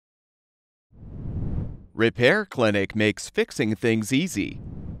Repair Clinic makes fixing things easy,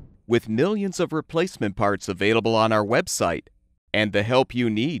 with millions of replacement parts available on our website and the help you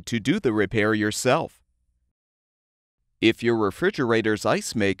need to do the repair yourself. If your refrigerator's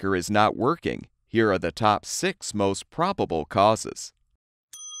Icemaker is not working, here are the top 6 most probable causes.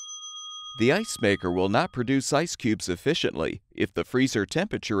 The Icemaker will not produce ice cubes efficiently if the freezer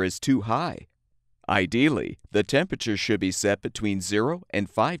temperature is too high. Ideally, the temperature should be set between 0 and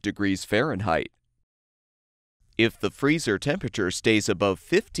 5 degrees Fahrenheit. If the freezer temperature stays above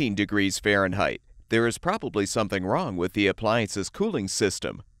 15 degrees Fahrenheit, there is probably something wrong with the appliance's cooling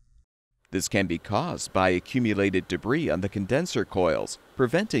system. This can be caused by accumulated debris on the condenser coils,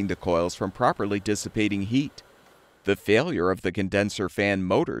 preventing the coils from properly dissipating heat, the failure of the condenser fan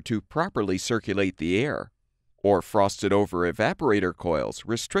motor to properly circulate the air, or frosted-over evaporator coils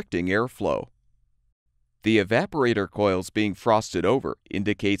restricting airflow. The evaporator coils being frosted over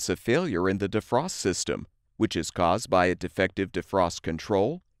indicates a failure in the defrost system, which is caused by a defective defrost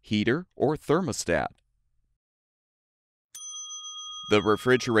control, heater, or thermostat. The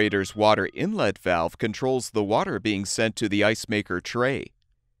refrigerator's water inlet valve controls the water being sent to the Icemaker tray.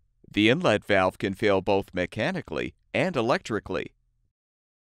 The inlet valve can fail both mechanically and electrically.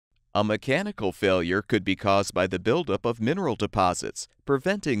 A mechanical failure could be caused by the buildup of mineral deposits,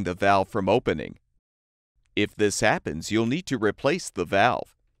 preventing the valve from opening. If this happens, you'll need to replace the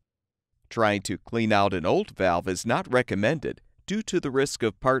valve. Trying to clean out an old valve is not recommended due to the risk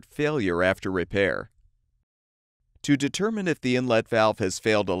of part failure after repair. To determine if the inlet valve has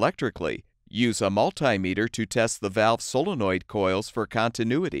failed electrically, use a multimeter to test the valve solenoid coils for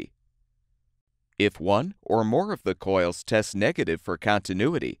continuity. If one or more of the coils test negative for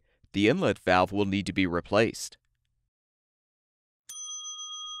continuity, the inlet valve will need to be replaced.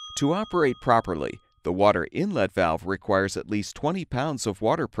 To operate properly, the water inlet valve requires at least 20 pounds of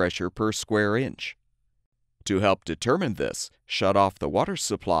water pressure per square inch. To help determine this, shut off the water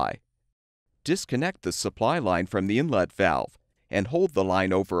supply. Disconnect the supply line from the inlet valve and hold the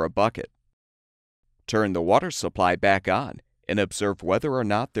line over a bucket. Turn the water supply back on and observe whether or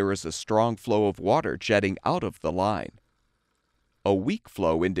not there is a strong flow of water jetting out of the line. A weak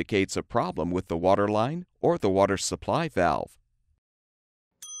flow indicates a problem with the water line or the water supply valve.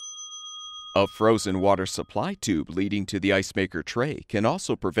 A frozen water supply tube leading to the Icemaker tray can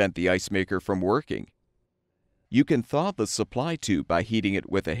also prevent the Icemaker from working. You can thaw the supply tube by heating it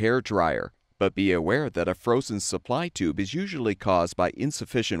with a hair dryer, but be aware that a frozen supply tube is usually caused by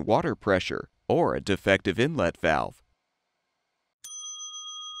insufficient water pressure or a defective inlet valve.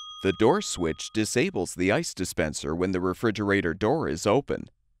 The door switch disables the ice dispenser when the refrigerator door is open.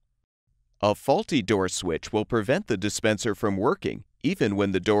 A faulty door switch will prevent the dispenser from working even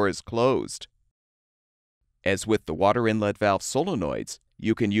when the door is closed. As with the water inlet valve solenoids,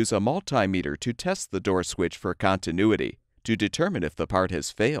 you can use a multimeter to test the door switch for continuity to determine if the part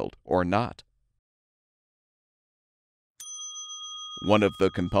has failed or not. One of the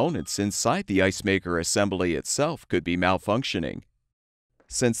components inside the Icemaker assembly itself could be malfunctioning.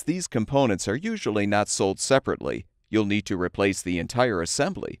 Since these components are usually not sold separately, you'll need to replace the entire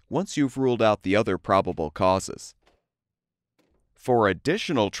assembly once you've ruled out the other probable causes. For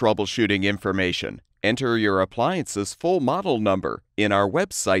additional troubleshooting information, enter your appliance's full model number in our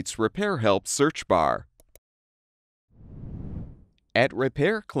website's Repair Help search bar. At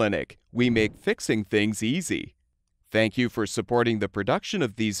Repair Clinic, we make fixing things easy. Thank you for supporting the production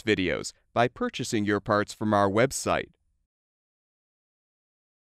of these videos by purchasing your parts from our website.